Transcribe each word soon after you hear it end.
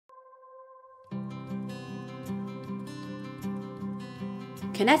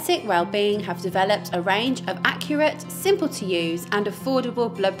Kinetik Wellbeing have developed a range of accurate, simple to use and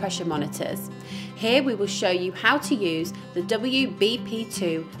affordable blood pressure monitors. Here we will show you how to use the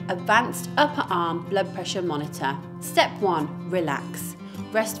WBP2 Advanced Upper Arm Blood Pressure Monitor. Step 1. Relax.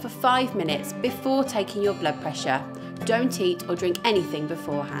 Rest for 5 minutes before taking your blood pressure. Don't eat or drink anything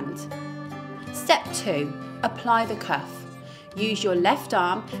beforehand. Step 2. Apply the cuff. Use your left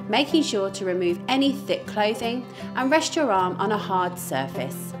arm, making sure to remove any thick clothing and rest your arm on a hard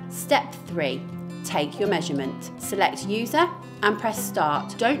surface. Step 3. Take your measurement. Select user and press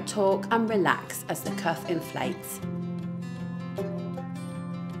start. Don't talk and relax as the cuff inflates.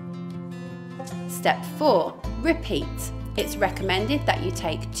 Step 4. Repeat. It's recommended that you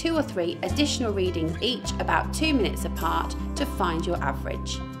take 2 or 3 additional readings each about 2 minutes apart to find your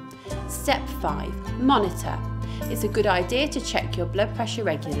average. Step 5. Monitor. It's a good idea to check your blood pressure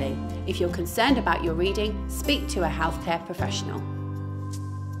regularly. If you're concerned about your reading, speak to a healthcare professional.